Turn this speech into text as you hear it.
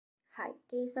Hi,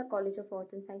 KSR College of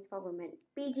Arts and Science for Women,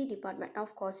 PG Department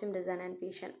of Costume Design and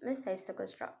Fashion, Ms.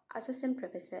 SUGASRA, Assistant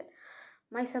Professor.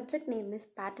 My subject name is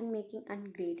Pattern Making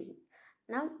and Grading.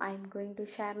 Now I am going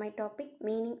to share my topic,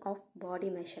 meaning of body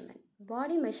measurement.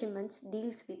 Body measurements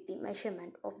deals with the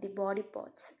measurement of the body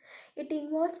parts. It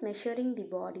involves measuring the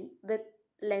body with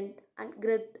length and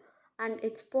girth and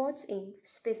its parts in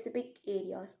specific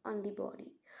areas on the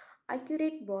body.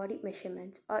 Accurate body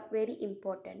measurements are very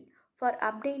important for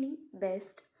obtaining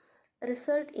best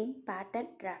result in pattern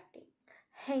drafting.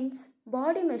 Hence,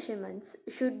 body measurements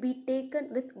should be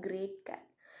taken with great care.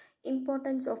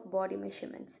 Importance of body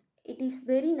measurements. It is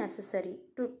very necessary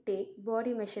to take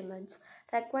body measurements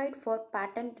required for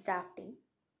patent drafting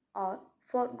or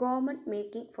for government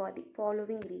making for the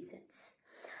following reasons.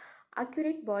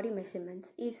 Accurate body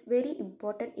measurements is very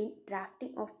important in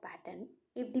drafting of patent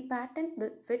if the patent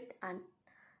will fit and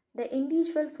the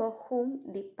individual for whom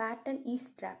the patent is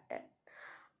drafted.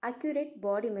 Accurate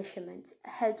body measurements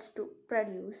helps to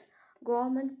produce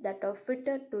garments that are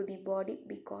fitted to the body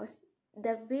because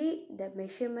the way the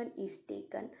measurement is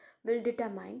taken will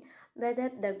determine whether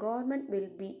the garment will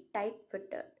be tight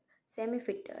fitted, semi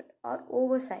fitted, or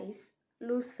oversized,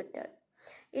 loose fitted.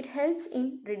 It helps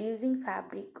in reducing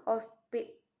fabric or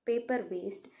paper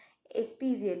waste,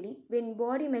 especially when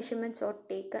body measurements are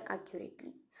taken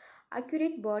accurately.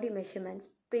 Accurate body measurements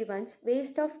prevents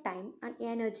waste of time and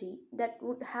energy that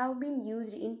would have been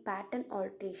used in pattern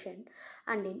alteration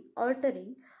and in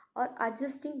altering or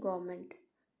adjusting garment.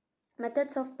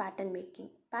 Methods of pattern making.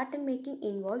 Pattern making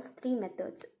involves three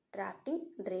methods: drafting,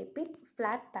 draping,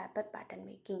 flat paper pattern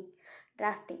making.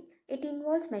 Drafting. It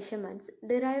involves measurements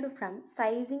derived from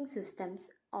sizing systems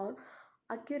or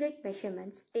accurate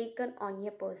measurements taken on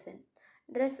a person,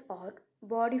 dress or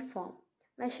body form.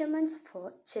 Measurements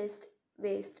for chest,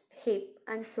 waist, hip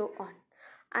and so on.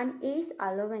 And age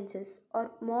allowances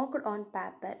are marked on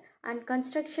paper and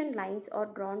construction lines are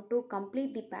drawn to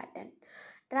complete the pattern.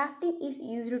 Drafting is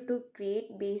used to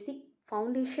create basic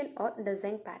foundation or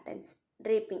design patterns.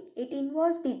 Draping. It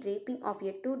involves the draping of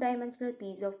a two-dimensional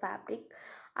piece of fabric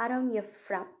around a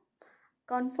frame,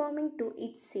 conforming to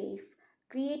its shape,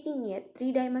 creating a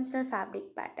three-dimensional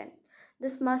fabric pattern.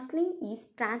 This muscling is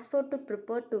transferred to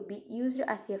prepare to be used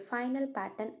as a final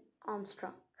pattern.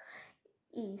 Armstrong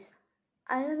is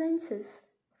allowances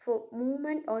for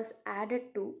movement was added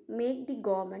to make the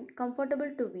garment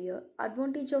comfortable to wear.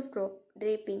 Advantage of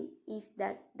draping is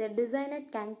that the designer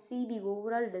can see the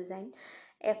overall design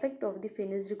effect of the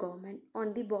finished garment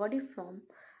on the body form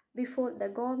before the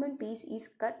garment piece is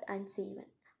cut and sewn.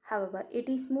 However, it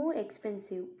is more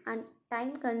expensive and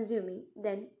time consuming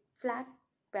than flat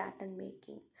pattern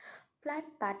making. Flat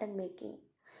pattern making.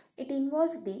 It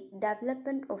involves the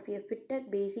development of a fitted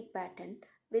basic pattern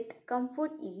with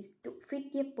comfort ease to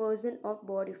fit a person or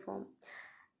body form.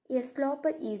 A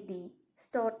slopper is the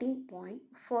starting point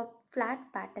for flat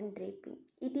pattern draping.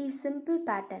 It is simple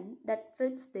pattern that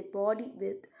fits the body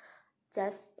with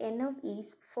just enough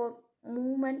ease for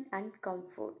movement and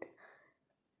comfort.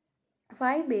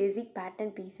 5 basic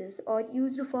pattern pieces are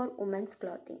used for women's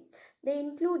clothing. They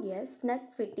include a snug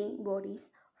fitting bodice,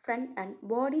 front and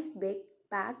bodice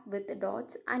back with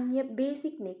dots and a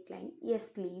basic neckline, a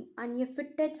sleeve and a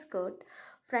fitted skirt,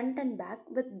 front and back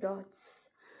with dots.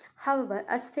 However,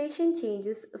 as fashion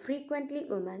changes frequently,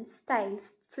 women's styles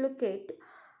fluctuate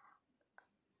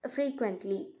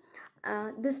frequently.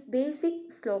 This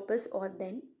basic sloppers are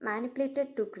then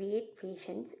manipulated to create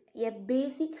fashions. A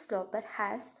basic slopper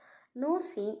has no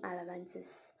seam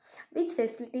allowances, which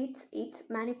facilitates its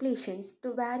manipulations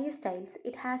to various styles.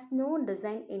 It has no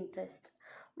design interest.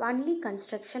 Only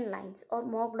construction lines are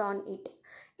marked on it.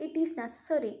 It is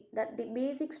necessary that the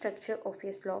basic structure of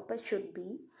a slopper should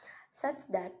be such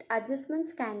that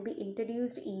adjustments can be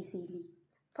introduced easily.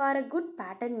 For a good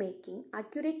pattern making,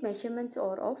 accurate measurements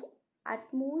are of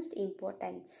utmost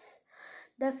importance.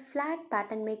 The flat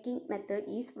pattern making method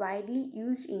is widely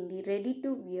used in the ready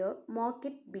to wear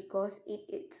market because it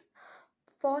is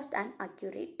fast and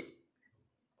accurate.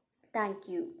 Thank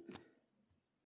you.